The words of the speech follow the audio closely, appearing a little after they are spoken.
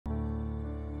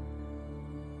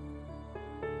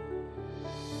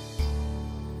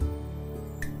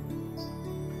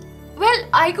Well,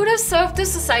 I could have served the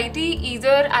society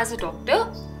either as a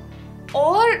doctor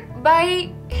or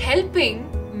by helping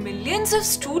millions of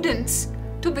students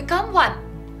to become one.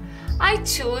 I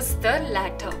chose the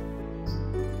latter.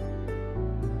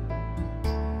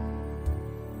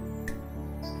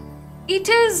 It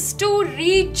is to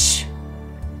reach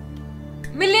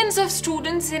millions of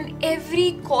students in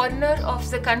every corner of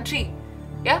the country,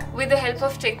 with the help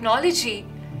of technology,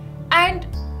 and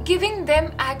giving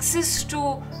them access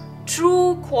to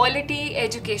true quality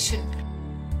education.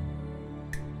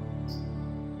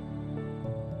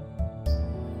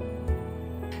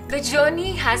 The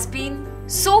journey has been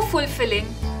so fulfilling.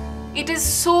 It is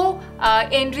so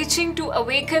enriching to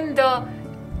awaken the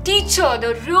teacher,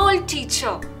 the real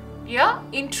teacher,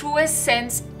 in truest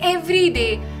sense every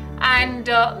day, and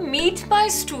meet my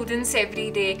students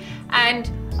every day and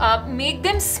make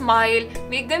them smile,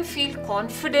 make them feel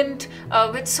confident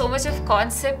with so much of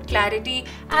concept clarity,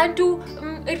 and to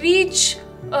reach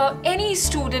any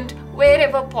student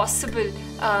wherever possible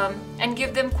and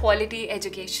give them quality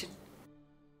education.